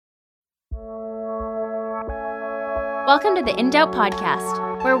Welcome to the In Doubt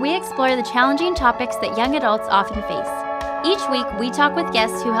podcast, where we explore the challenging topics that young adults often face. Each week, we talk with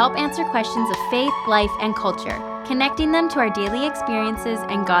guests who help answer questions of faith, life, and culture, connecting them to our daily experiences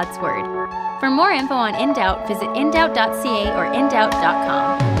and God's Word. For more info on In Doubt, visit indoubt.ca or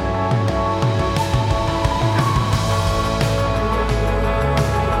indoubt.com.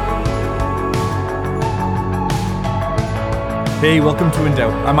 Hey, welcome to In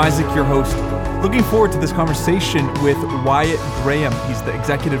Doubt. I'm Isaac, your host. Looking forward to this conversation with Wyatt Graham. He's the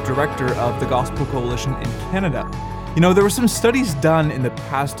executive director of the Gospel Coalition in Canada. You know, there were some studies done in the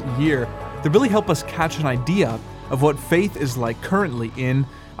past year that really help us catch an idea of what faith is like currently in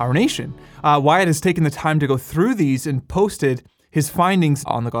our nation. Wyatt has taken the time to go through these and posted his findings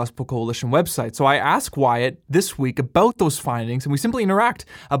on the Gospel Coalition website. So I asked Wyatt this week about those findings, and we simply interact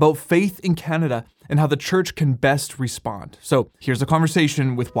about faith in Canada and how the church can best respond. So here's a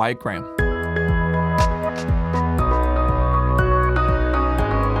conversation with Wyatt Graham.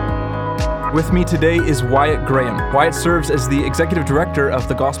 With me today is Wyatt Graham. Wyatt serves as the executive director of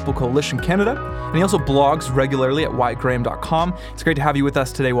the Gospel Coalition Canada, and he also blogs regularly at wyattgraham.com. It's great to have you with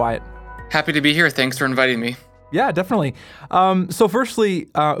us today, Wyatt. Happy to be here. Thanks for inviting me. Yeah, definitely. So firstly,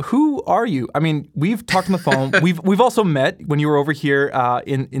 who are you? I mean, we've talked on the phone. We've also met when you were over here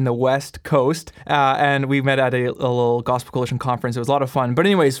in the West Coast, and we met at a little Gospel Coalition conference. It was a lot of fun. But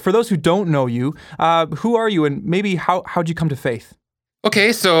anyways, for those who don't know you, who are you, and maybe how'd you come to faith?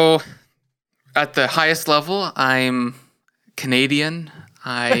 Okay, so at the highest level, I'm Canadian.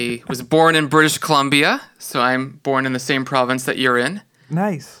 I was born in British Columbia, so I'm born in the same province that you're in.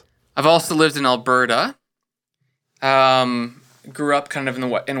 Nice. I've also lived in Alberta. Grew up kind of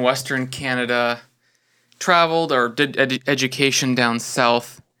in Western Canada, traveled or did education down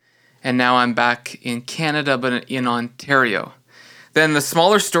south, and now I'm back in Canada, but in Ontario. Then the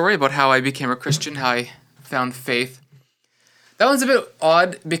smaller story about how I became a Christian, how I found faith. That one's a bit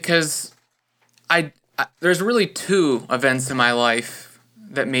odd because there's really two events in my life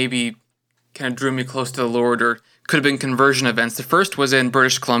that maybe kind of drew me close to the Lord or could have been conversion events. The first was in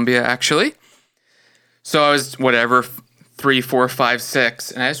British Columbia, actually. So I was, 3, 4, 5,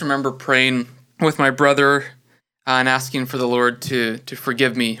 6, and I just remember praying with my brother and asking for the Lord to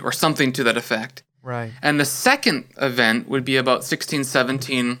forgive me, or something to that effect. Right. And the second event would be about 16,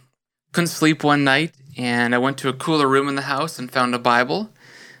 17. Couldn't sleep one night, and I went to a cooler room in the house and found a Bible.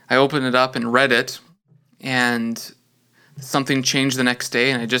 I opened it up and read it, and something changed the next day,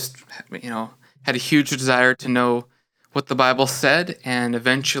 and I just, had a huge desire to know what the Bible said, and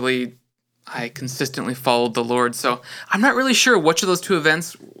eventually I consistently followed the Lord. So I'm not really sure which of those two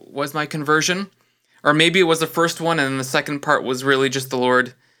events was my conversion. Or maybe it was the first one and then the second part was really just the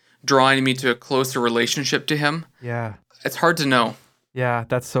Lord drawing me to a closer relationship to Him. Yeah. It's hard to know. Yeah,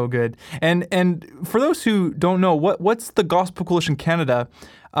 that's so good. And for those who don't know, what's the Gospel Coalition Canada,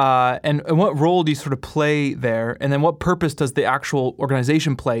 and what role do you sort of play there? And then what purpose does the actual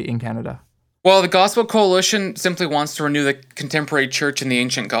organization play in Canada? Well, the Gospel Coalition simply wants to renew the contemporary church in the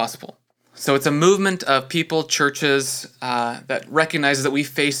ancient gospel. So it's a movement of people, churches, that recognizes that we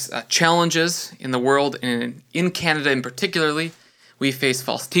face challenges in the world, and in Canada in particularly. We face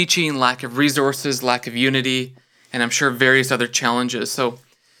false teaching, lack of resources, lack of unity, and I'm sure various other challenges. So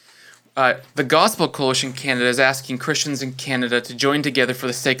the Gospel Coalition Canada is asking Christians in Canada to join together for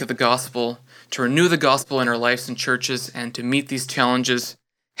the sake of the gospel, to renew the gospel in our lives and churches, and to meet these challenges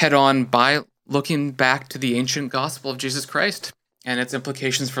head on by looking back to the ancient gospel of Jesus Christ and its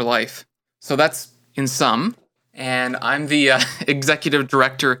implications for life. So that's in sum, and I'm the executive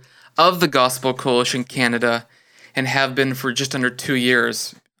director of the Gospel Coalition Canada and have been for just under 2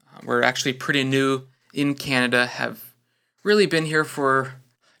 years. We're actually pretty new in Canada, have really been here for,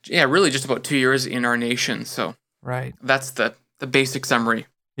 really just about 2 years in our nation. So right, that's the basic summary.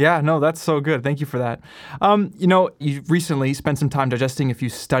 Yeah, no, that's so good. Thank you for that. You recently spent some time digesting a few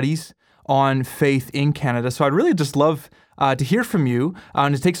studies on faith in Canada, so I'd really just love to hear from you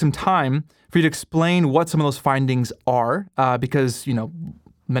and to take some time for you to explain what some of those findings are, because,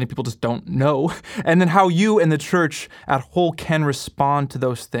 many people just don't know, and then how you and the church at whole can respond to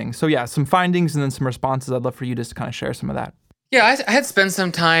those things. So yeah, some findings and then some responses. I'd love for you just to kind of share some of that. Yeah, I had spent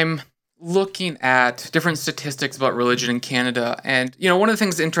some time looking at different statistics about religion in Canada. And, one of the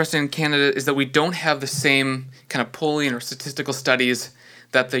things interesting in Canada is that we don't have the same kind of polling or statistical studies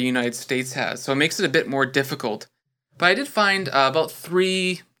that the United States has. So it makes it a bit more difficult. But I did find about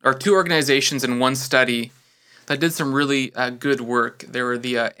 2 organizations in one study that did some really good work. There were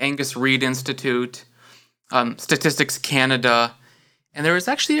the Angus Reid Institute, Statistics Canada, and there was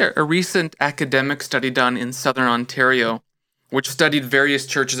actually a recent academic study done in Southern Ontario, which studied various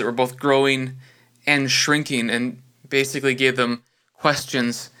churches that were both growing and shrinking. And basically gave them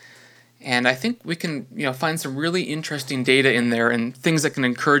questions. And I think we can, find some really interesting data in there and things that can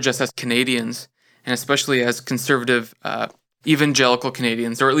encourage us as Canadians, and especially as conservative evangelical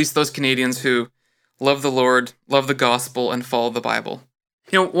Canadians, or at least those Canadians who love the Lord, love the gospel, and follow the Bible.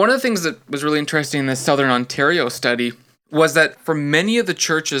 One of the things that was really interesting in this Southern Ontario study was that for many of the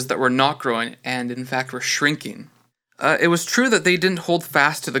churches that were not growing, and in fact were shrinking, it was true that they didn't hold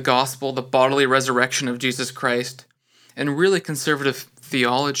fast to the gospel, the bodily resurrection of Jesus Christ, and really conservative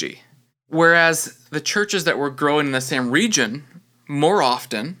theology. Whereas the churches that were growing in the same region more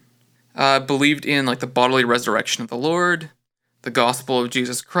often believed in like the bodily resurrection of the Lord, the gospel of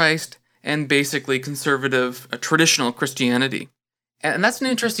Jesus Christ, and basically conservative traditional Christianity. And that's an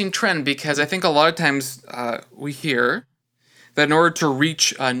interesting trend because I think a lot of times we hear that in order to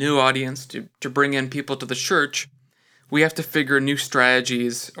reach a new audience, to bring in people to the church, we have to figure new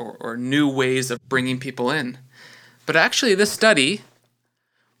strategies or new ways of bringing people in. But actually this study,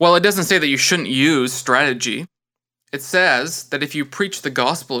 well, it doesn't say that you shouldn't use strategy. It says that if you preach the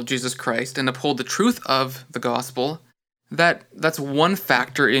gospel of Jesus Christ and uphold the truth of the gospel, that's one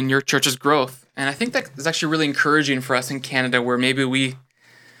factor in your church's growth. And I think that is actually really encouraging for us in Canada, where maybe we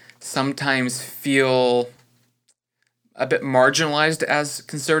sometimes feel a bit marginalized as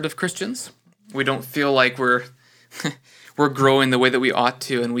conservative Christians. We don't feel like we're growing the way that we ought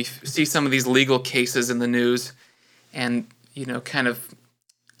to, and we see some of these legal cases in the news and, kind of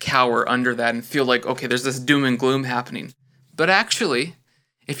cower under that and feel like, okay, there's this doom and gloom happening. But actually,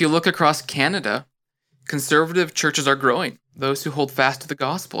 if you look across Canada, conservative churches are growing, those who hold fast to the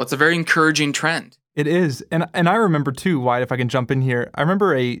gospel. It's a very encouraging trend. It is. And I remember too, Wyatt, if I can jump in here, I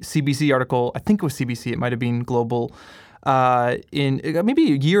remember a CBC article, I think it was CBC, it might have been Global, in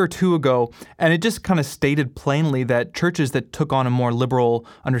maybe a year or two ago, and it just kind of stated plainly that churches that took on a more liberal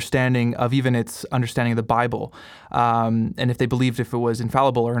understanding of even its understanding of the Bible, and if they believed if it was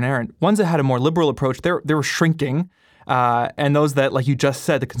infallible or inerrant, ones that had a more liberal approach, they were shrinking. And those that, like you just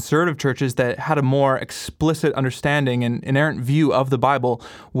said, the conservative churches that had a more explicit understanding and inerrant view of the Bible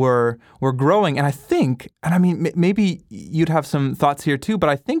were growing. And I think, and I mean, maybe you'd have some thoughts here too, but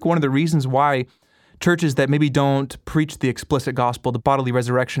I think one of the reasons why churches that maybe don't preach the explicit gospel, the bodily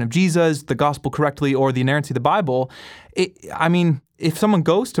resurrection of Jesus, the gospel correctly, or the inerrancy of the Bible, if someone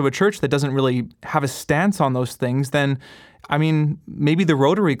goes to a church that doesn't really have a stance on those things, then maybe the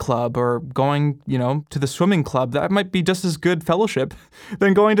Rotary Club or going, to the swimming club, that might be just as good fellowship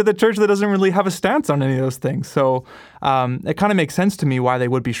than going to the church that doesn't really have a stance on any of those things. So it kind of makes sense to me why they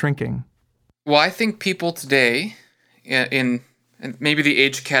would be shrinking. Well, I think people today, in maybe the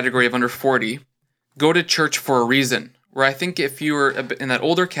age category of under 40, go to church for a reason. Where I think if you were in that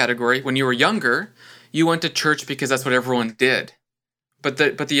older category, when you were younger, you went to church because that's what everyone did. But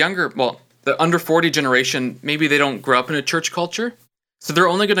the younger, the under 40 generation, maybe they don't grow up in a church culture, so they're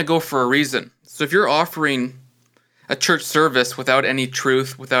only going to go for a reason. So if you're offering a church service without any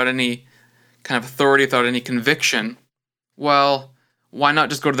truth, without any kind of authority, without any conviction, well, why not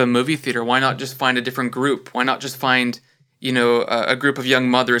just go to the movie theater? Why not just find a different group? Why not just find, a group of young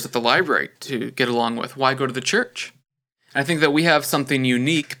mothers at the library to get along with? Why go to the church? And I think that we have something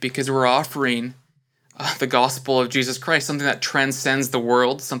unique because we're offering the gospel of Jesus Christ, something that transcends the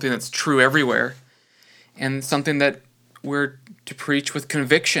world, something that's true everywhere, and something that we're to preach with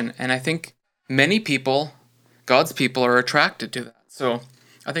conviction. And I think many people, God's people, are attracted to that. So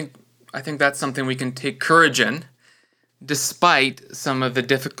I think that's something we can take courage in, despite some of the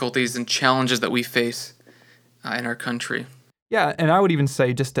difficulties and challenges that we face in our country. Yeah, and I would even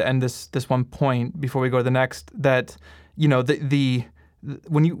say, just to end this one point before we go to the next, that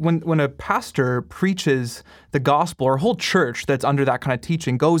when a pastor preaches the gospel, or a whole church that's under that kind of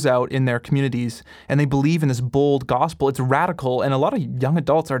teaching goes out in their communities and they believe in this bold gospel, it's radical, and a lot of young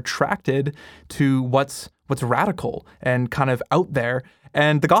adults are attracted to what's radical and kind of out there.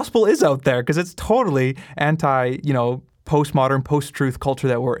 And the gospel is out there because it's totally anti, postmodern, post-truth culture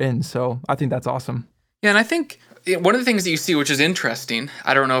that we're in. So I think that's awesome. Yeah, and I think one of the things that you see, which is interesting,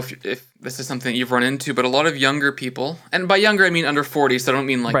 I don't know if this is something that you've run into, but a lot of younger people, and by younger I mean under 40, so I don't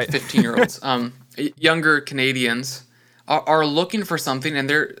mean like right. 15-year-olds, younger Canadians are looking for something, and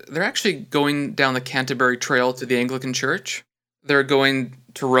they're actually going down the Canterbury Trail to the Anglican Church. They're going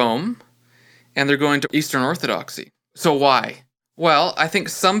to Rome, and they're going to Eastern Orthodoxy. So why? Well, I think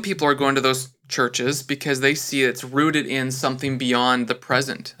some people are going to those churches because they see it's rooted in something beyond the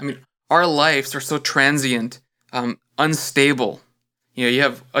present. I mean, our lives are so transient, unstable. You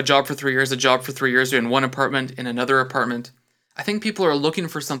have a job for 3 years, you're in one apartment, in another apartment. I think people are looking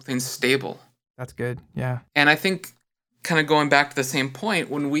for something stable. That's good, yeah. And I think, kind of going back to the same point,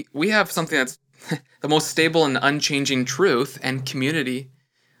 when we have something that's the most stable and unchanging truth and community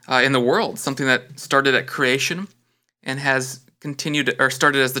in the world, something that started at creation and has continued, or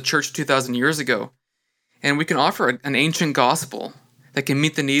started as the church 2,000 years ago. And we can offer an ancient gospel that can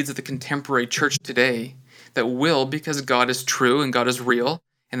meet the needs of the contemporary church today, that will, because God is true and God is real,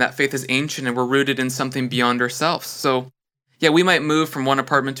 and that faith is ancient and we're rooted in something beyond ourselves. So, yeah, we might move from one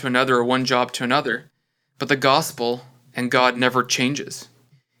apartment to another or one job to another, but the gospel and God never changes.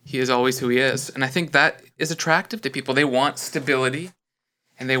 He is always who he is. And I think that is attractive to people. They want stability,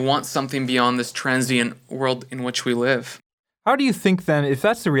 and they want something beyond this transient world in which we live. How do you think then, if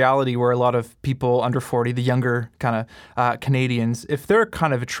that's the reality where a lot of people under 40, the younger kind of Canadians, if they're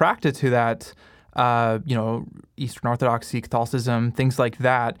kind of attracted to that, Eastern Orthodoxy, Catholicism, things like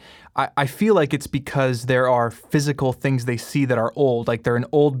that, I feel like it's because there are physical things they see that are old, like they're in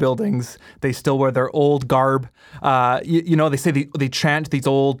old buildings, they still wear their old garb, they say they chant these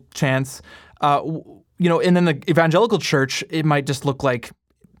old chants, and then the evangelical church, it might just look like,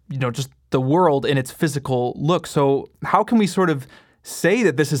 just the world in its physical look. So how can we sort of say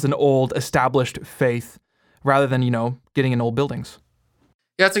that this is an old established faith rather than, getting in old buildings?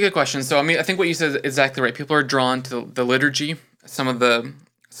 Yeah, that's a good question. So, I think what you said is exactly right. People are drawn to the liturgy, some of the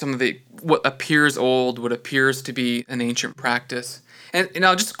what appears old, what appears to be an ancient practice. And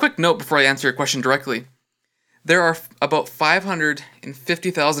now, just a quick note before I answer your question directly. There are about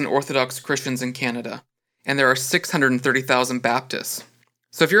 550,000 Orthodox Christians in Canada, and there are 630,000 Baptists.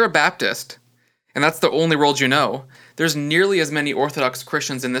 So if you're a Baptist, and that's the only world you know, there's nearly as many Orthodox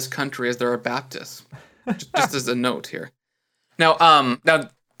Christians in this country as there are Baptists. just as a note here. Now, of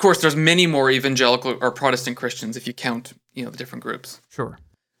course, there's many more evangelical or Protestant Christians if you count, the different groups. Sure.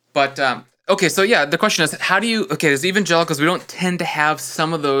 But, okay, so yeah, the question is, as evangelicals, we don't tend to have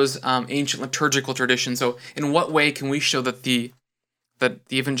some of those ancient liturgical traditions. So in what way can we show that the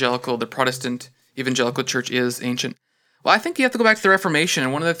Protestant evangelical church is ancient? Well, I think you have to go back to the Reformation,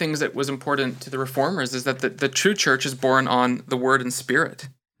 and one of the things that was important to the Reformers is that the true church is born on the Word and Spirit.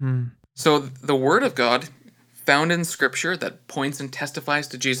 So the Word of God, found in Scripture, that points and testifies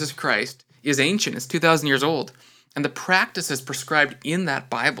to Jesus Christ, is ancient. It's 2,000 years old. And the practices prescribed in that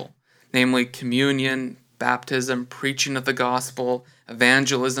Bible, namely communion, baptism, preaching of the gospel,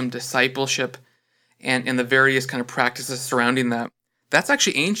 evangelism, discipleship, and the various kind of practices surrounding that, that's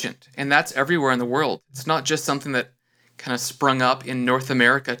actually ancient, and that's everywhere in the world. It's not just something that kind of sprung up in North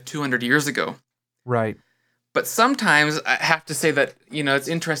America 200 years ago. Right. But sometimes I have to say that, it's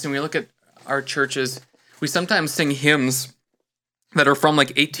interesting. When we look at our churches, we sometimes sing hymns that are from like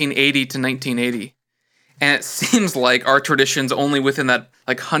 1880 to 1980. And it seems like our tradition's only within that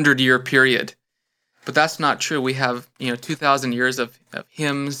like 100-year period. But that's not true. We have, 2,000 years of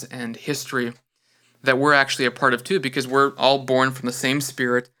hymns and history that we're actually a part of too, because we're all born from the same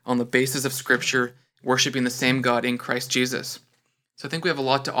Spirit on the basis of Scripture, worshiping the same God in Christ Jesus. So I think we have a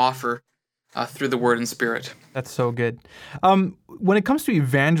lot to offer through the Word and Spirit. That's so good. When it comes to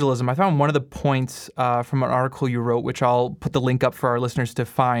evangelism, I found one of the points from an article you wrote, which I'll put the link up for our listeners to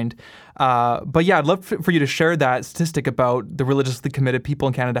find. But yeah, I'd love for you to share that statistic about the religiously committed people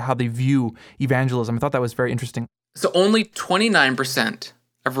in Canada, how they view evangelism. I thought that was very interesting. So only 29%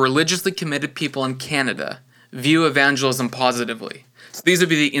 of religiously committed people in Canada view evangelism positively. So these would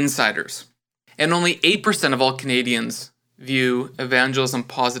be the insiders. And only 8% of all Canadians view evangelism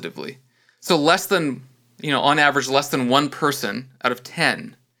positively. So less than, on average, less than one person out of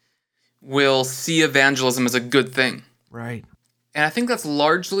 10 will see evangelism as a good thing. Right. And I think that's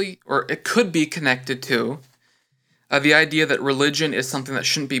largely, or it could be connected to, the idea that religion is something that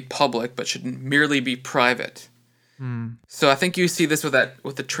shouldn't be public, but should merely be private. So I think you see this with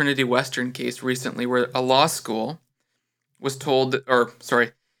the Trinity Western case recently, where a law school was told,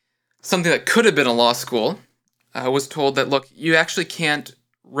 something that could have been a law school was told that, look, you actually can't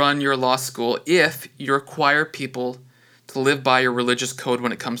run your law school if you require people to live by your religious code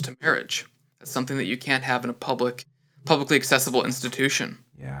when it comes to marriage. That's something that you can't have in a publicly accessible institution.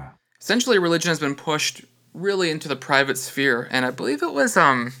 Yeah. Essentially, religion has been pushed really into the private sphere, and I believe it was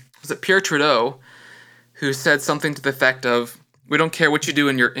it Pierre Trudeau who said something to the effect of, "We don't care what you do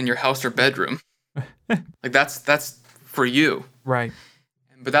in your house or bedroom. Like that's for you." Right.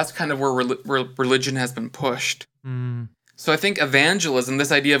 But that's kind of where religion has been pushed. So I think evangelism,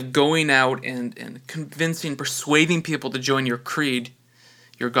 this idea of going out and persuading people to join your creed,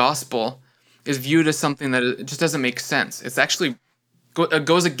 your gospel, is viewed as something that it just doesn't make sense. It's actually it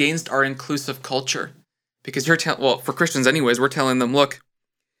goes against our inclusive culture, because for Christians anyways, we're telling them, look,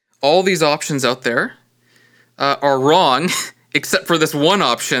 all these options out there are wrong, except for this one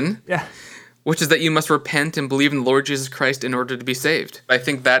option. Yeah. Which is that you must repent and believe in the Lord Jesus Christ in order to be saved. I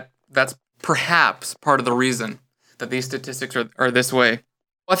think that's perhaps part of the reason that these statistics are this way.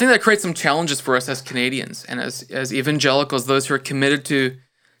 Well, I think that creates some challenges for us as Canadians and as evangelicals, those who are committed to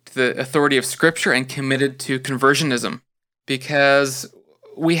the authority of Scripture and committed to conversionism, because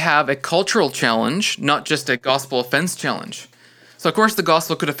we have a cultural challenge, not just a gospel offense challenge. So, of course, the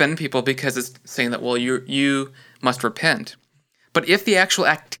gospel could offend people because it's saying that, well, you must repent. But if the actual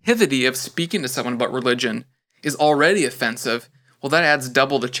activity of speaking to someone about religion is already offensive, well, that adds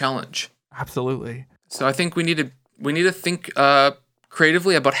double the challenge. Absolutely. So I think we need to think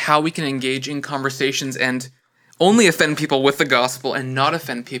creatively about how we can engage in conversations and only offend people with the gospel and not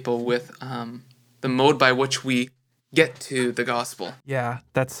offend people with the mode by which we get to the gospel. Yeah,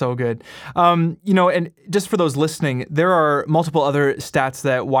 that's so good. And just for those listening, there are multiple other stats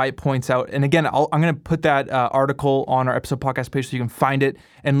that Wyatt points out. And again, I'm going to put that article on our episode podcast page so you can find it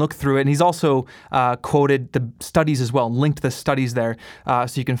and look through it. And he's also quoted the studies as well, linked the studies there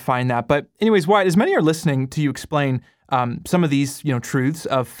so you can find that. But anyways, Wyatt, as many are listening to you explain some of these truths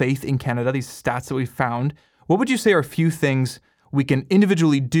of faith in Canada, these stats that we've found, what would you say are a few things we can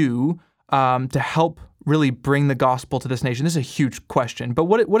individually do to help really bring the gospel to this nation? This is a huge question, but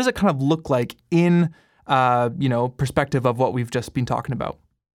what does it kind of look like in perspective of what we've just been talking about?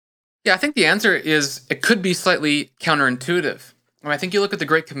 Yeah, I think the answer is it could be slightly counterintuitive. I think you look at the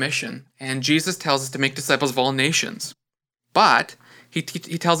Great Commission, and Jesus tells us to make disciples of all nations, but he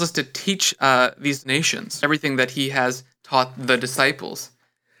tells us to teach these nations everything that he has taught the disciples.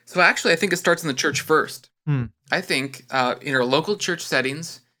 So actually, I think it starts in the church first. I think in our local church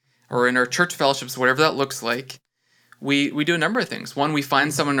settings, or in our church fellowships, whatever that looks like, we do a number of things. One, we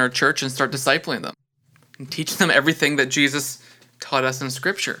find someone in our church and start discipling them and teach them everything that Jesus taught us in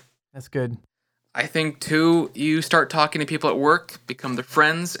Scripture. That's good. I think, two, you start talking to people at work, become their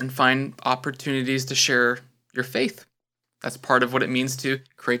friends, and find opportunities to share your faith. That's part of what it means to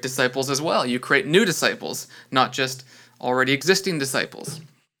create disciples as well. You create new disciples, not just already existing disciples.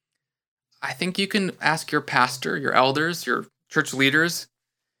 I think you can ask your pastor, your elders, your church leaders,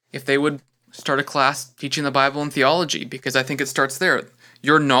 if they would start a class teaching the Bible and theology, because I think it starts there.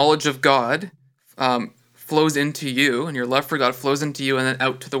 Your knowledge of God flows into you, and your love for God flows into you and then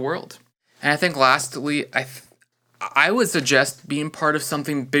out to the world. And I think lastly, I would suggest being part of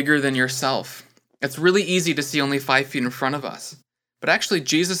something bigger than yourself. It's really easy to see only 5 feet in front of us. But actually,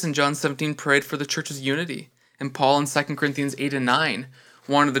 Jesus in John 17 prayed for the church's unity. And Paul in 2 Corinthians 8 and 9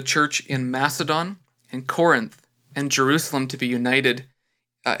 wanted the church in Macedon and Corinth and Jerusalem to be united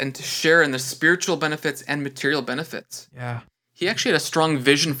and to share in the spiritual benefits and material benefits. Yeah. He actually had a strong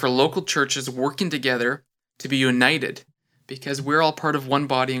vision for local churches working together to be united because we're all part of one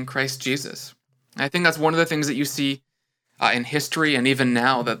body in Christ Jesus. And I think that's one of the things that you see in history and even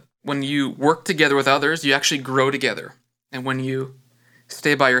now, that when you work together with others, you actually grow together. And when you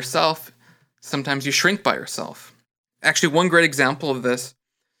stay by yourself, sometimes you shrink by yourself. Actually, one great example of this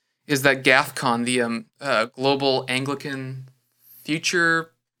is that GAFCON, the Global Anglican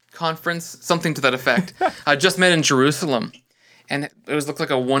Future Conference, something to that effect, just met in Jerusalem. And it looked like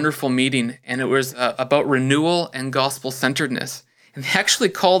a wonderful meeting. And it was about renewal and gospel-centeredness. And they actually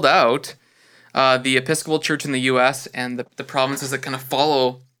called out the Episcopal Church in the U.S. and the provinces that kind of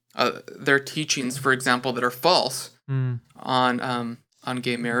follow their teachings, for example, that are false on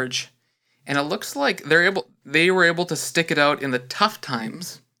gay marriage. And it looks like they were able to stick it out in the tough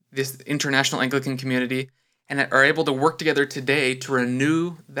times, this international Anglican community, and are able to work together today to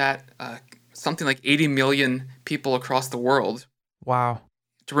renew that something like 80 million people across the world. Wow.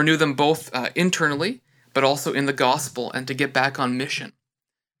 To renew them both internally, but also in the gospel, and to get back on mission.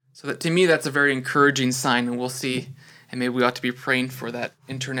 So that, to me, that's a very encouraging sign, and we'll see, and maybe we ought to be praying for that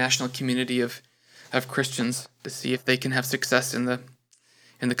international community of Christians to see if they can have success in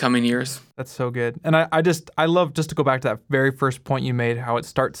the coming years. That's so good. And I love, just to go back to that very first point you made, how it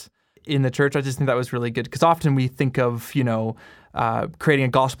starts in the church. I just think that was really good, because often we think of, creating a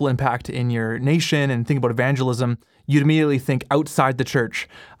gospel impact in your nation and think about evangelism. You'd immediately think outside the church.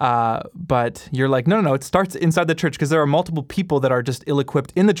 But you're like, no, it starts inside the church, because there are multiple people that are just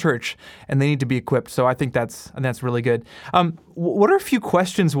ill-equipped in the church and they need to be equipped. So I think that's really good. What are a few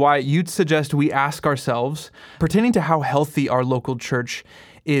questions why you'd suggest we ask ourselves pertaining to how healthy our local church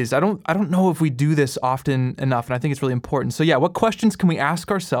is? I don't know if we do this often enough, and I think it's really important. So yeah, what questions can we ask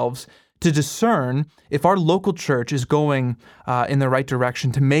ourselves to discern if our local church is going in the right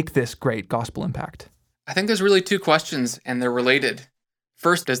direction to make this great gospel impact? I think there's really two questions, and they're related.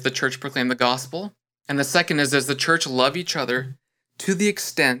 First, does the church proclaim the gospel? And the second is, does the church love each other to the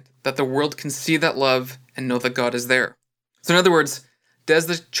extent that the world can see that love and know that God is there? So in other words, does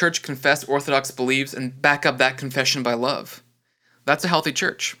the church confess Orthodox beliefs and back up that confession by love? That's a healthy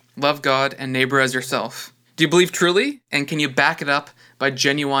church. Love God and neighbor as yourself. Do you believe truly? And can you back it up by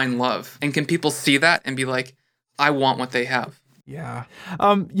genuine love? And can people see that and be like, I want what they have? Yeah.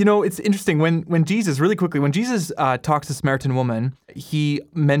 It's interesting when Jesus, really quickly, when Jesus talks to the Samaritan woman, he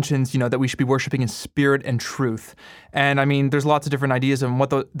mentions, that we should be worshiping in spirit and truth. And I mean, there's lots of different ideas on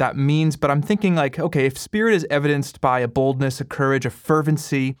what that means, but I'm thinking like, okay, if spirit is evidenced by a boldness, a courage, a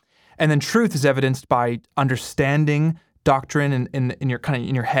fervency, and then truth is evidenced by understanding doctrine in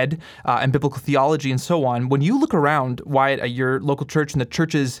your head and biblical theology and so on. When you look around, Wyatt, at your local church and the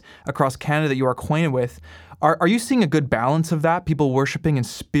churches across Canada that you are acquainted with, are you seeing a good balance of that? People worshiping in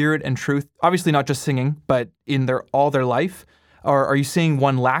spirit and truth, obviously not just singing, but in all their life? Or are you seeing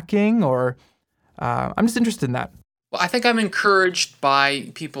one lacking? Or I'm just interested in that. Well, I think I'm encouraged by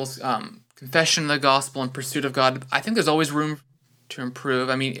people's confession of the gospel and pursuit of God. I think there's always room to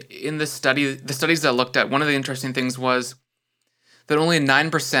improve. I mean, in the studies that I looked at, one of the interesting things was that only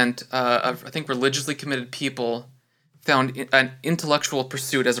 9% of, I think, religiously committed people found an intellectual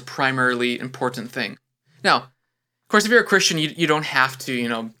pursuit as a primarily important thing. Now, of course, if you're a Christian, you don't have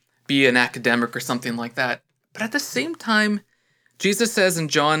to, be an academic or something like that. But at the same time, Jesus says in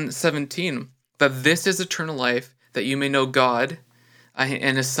John 17 that this is eternal life, that you may know God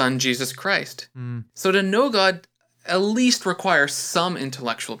and His Son, Jesus Christ. So to know God at least requires some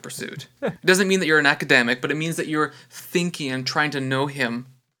intellectual pursuit. It doesn't mean that you're an academic, but it means that you're thinking and trying to know Him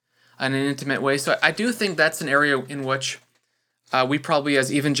in an intimate way. So I do think that's an area in which we probably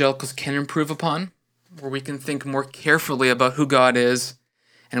as evangelicals can improve upon, where we can think more carefully about who God is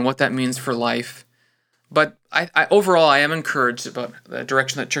and what that means for life. But overall, I am encouraged about the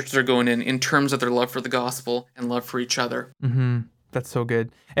direction that churches are going in terms of their love for the gospel and love for each other. Mm-hmm. That's so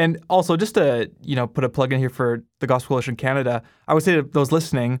good. And also, just to put a plug in here for the Gospel Coalition Canada, I would say to those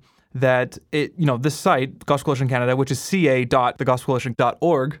listening that this site, Gospel Coalition Canada, which is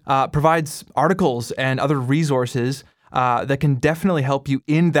ca.thegospelcoalition.org, provides articles and other resources that can definitely help you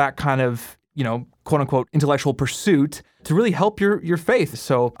in that kind of quote unquote intellectual pursuit to really help your faith.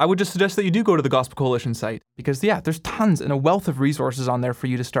 So I would just suggest that you do go to the Gospel Coalition site because there's tons and a wealth of resources on there for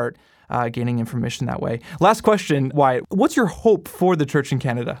you to start gaining information that way. Last question, Wyatt, what's your hope for the church in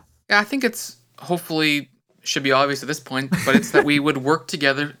Canada? Yeah, I think it's hopefully should be obvious at this point, but it's that we would work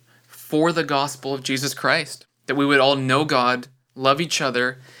together for the gospel of Jesus Christ, that we would all know God, love each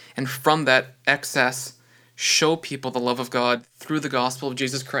other, and from that excess, show people the love of God through the gospel of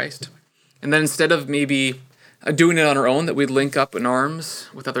Jesus Christ. And then instead of maybe doing it on our own, that we'd link up in arms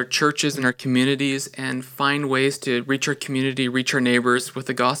with other churches in our communities and find ways to reach our community, reach our neighbors with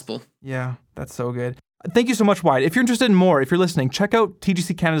the gospel. Yeah, that's so good. Thank you so much, Wyatt. If you're interested in more, if you're listening, check out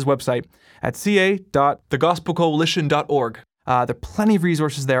TGC Canada's website at ca.thegospelcoalition.org. There are plenty of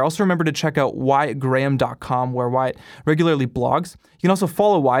resources there. Also remember to check out wyattgraham.com, where Wyatt regularly blogs. You can also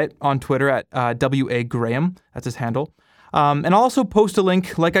follow Wyatt on Twitter at WA Graham. That's his handle. And I'll also post a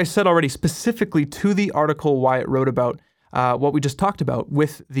link, like I said already, specifically to the article Wyatt wrote about what we just talked about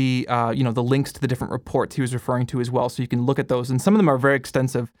with the links to the different reports he was referring to as well. So you can look at those. And some of them are very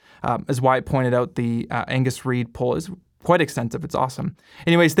extensive. As Wyatt pointed out, the Angus Reid poll is quite extensive. It's awesome.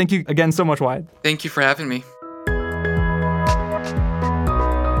 Anyways, thank you again so much, Wyatt. Thank you for having me.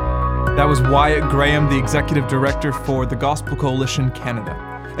 That was Wyatt Graham, the Executive Director for the Gospel Coalition Canada.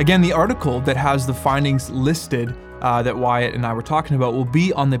 Again, the article that has the findings listed that Wyatt and I were talking about will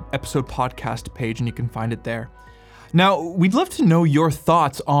be on the episode podcast page, and you can find it there. Now, we'd love to know your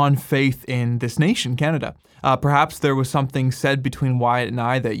thoughts on faith in this nation, Canada. Perhaps there was something said between Wyatt and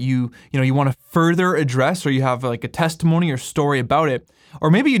I that you want to further address, or you have like a testimony or story about it. Or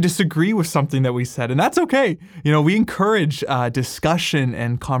maybe you disagree with something that we said, and that's okay. We encourage discussion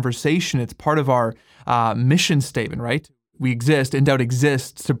and conversation. It's part of our mission statement, right? We exist, In Doubt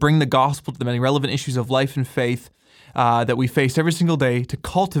exists, to bring the gospel to the many relevant issues of life and faith that we face every single day, to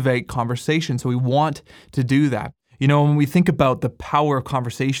cultivate conversation. So we want to do that. When we think about the power of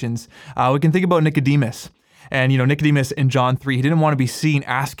conversations, we can think about Nicodemus. And, Nicodemus in John 3, he didn't want to be seen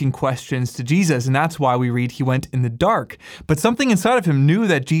asking questions to Jesus. And that's why we read he went in the dark. But something inside of him knew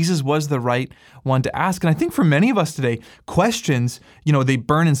that Jesus was the right one to ask. And I think for many of us today, questions, they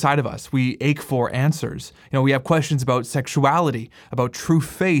burn inside of us. We ache for answers. We have questions about sexuality, about true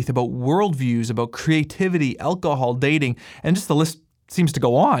faith, about worldviews, about creativity, alcohol, dating, and just the list seems to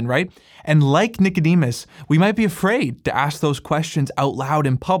go on, right? And like Nicodemus, we might be afraid to ask those questions out loud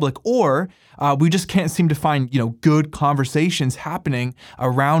in public, or we just can't seem to find, good conversations happening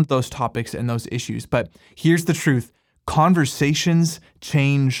around those topics and those issues. But here's the truth. Conversations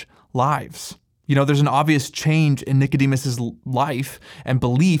change lives. There's an obvious change in Nicodemus's life and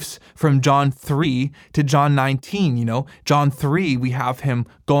beliefs from John 3 to John 19. John 3, we have him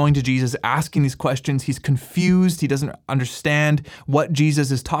going to Jesus, asking these questions. He's confused. He doesn't understand what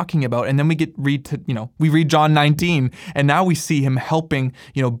Jesus is talking about. And then we read John 19, and now we see him helping,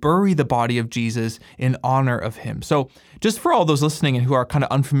 bury the body of Jesus in honor of him. So just for all those listening and who are kind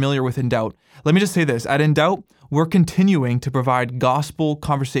of unfamiliar with In Doubt, let me just say this. At In Doubt, we're continuing to provide gospel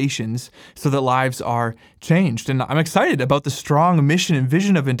conversations so that lives are changed. And I'm excited about the strong mission and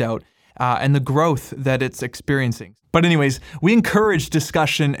vision of In Doubt and the growth that it's experiencing. But anyways, we encourage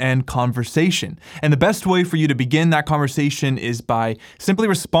discussion and conversation. And the best way for you to begin that conversation is by simply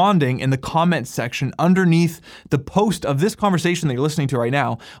responding in the comments section underneath the post of this conversation that you're listening to right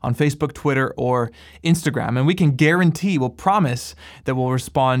now on Facebook, Twitter, or Instagram. And we can guarantee, we'll promise that we'll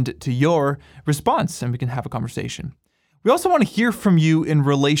respond to your response and we can have a conversation. We also want to hear from you in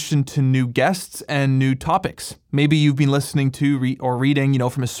relation to new guests and new topics. Maybe you've been listening to or reading,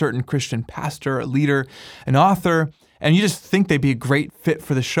 from a certain Christian pastor, a leader, an author, and you just think they'd be a great fit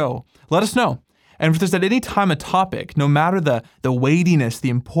for the show. Let us know. And if there's at any time a topic, no matter the weightiness, the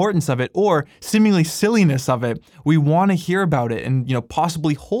importance of it, or seemingly silliness of it, we want to hear about it and,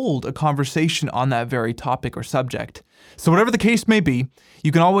 possibly hold a conversation on that very topic or subject. So whatever the case may be,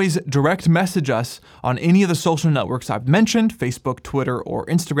 you can always direct message us on any of the social networks I've mentioned, Facebook, Twitter, or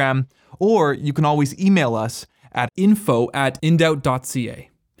Instagram, or you can always email us at info@indoubt.ca.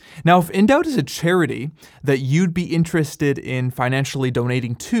 Now, if In Doubt is a charity that you'd be interested in financially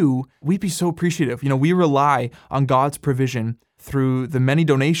donating to, we'd be so appreciative. We rely on God's provision through the many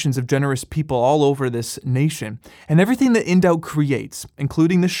donations of generous people all over this nation. And everything that In Doubt creates,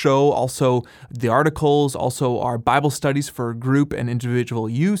 including the show, also the articles, also our Bible studies for group and individual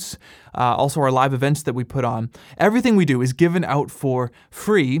use, also our live events that we put on, everything we do is given out for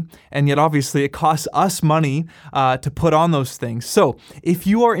free, and yet obviously it costs us money to put on those things. So if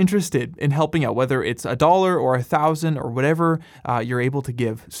you are interested in helping out, whether it's $1 or $1,000 or whatever you're able to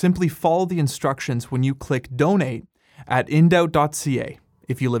give, simply follow the instructions when you click donate at indoubt.ca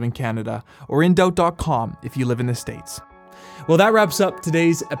if you live in Canada, or indoubt.com if you live in the States. Well, that wraps up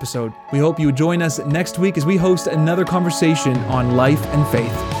today's episode. We hope you join us next week as we host another conversation on life and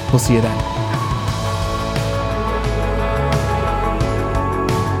faith. We'll see you then.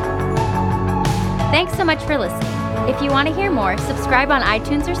 Thanks so much for listening. If you want to hear more, subscribe on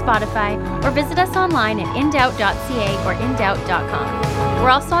iTunes or Spotify, or visit us online at indoubt.ca or indoubt.com. We're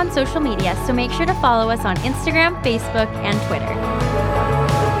also on social media, so make sure to follow us on Instagram, Facebook, and Twitter.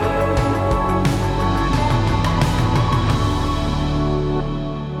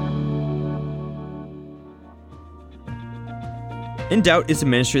 In Doubt is a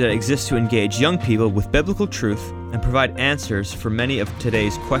ministry that exists to engage young people with biblical truth and provide answers for many of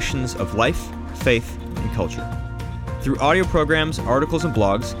today's questions of life, faith, and culture. Through audio programs, articles, and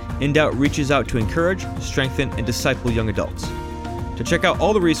blogs, In Doubt reaches out to encourage, strengthen, and disciple young adults. To check out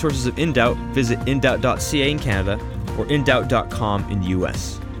all the resources of In Doubt, visit indoubt.ca in Canada or indoubt.com in the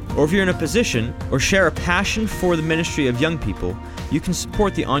US. Or if you're in a position or share a passion for the ministry of young people, you can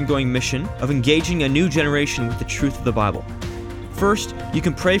support the ongoing mission of engaging a new generation with the truth of the Bible. First, you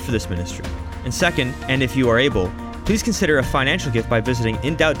can pray for this ministry. And second, and if you are able, please consider a financial gift by visiting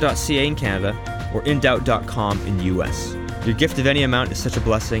indoubt.ca in Canada or indoubt.com in the US. Your gift of any amount is such a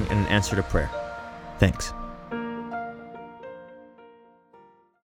blessing and an answer to prayer. Thanks.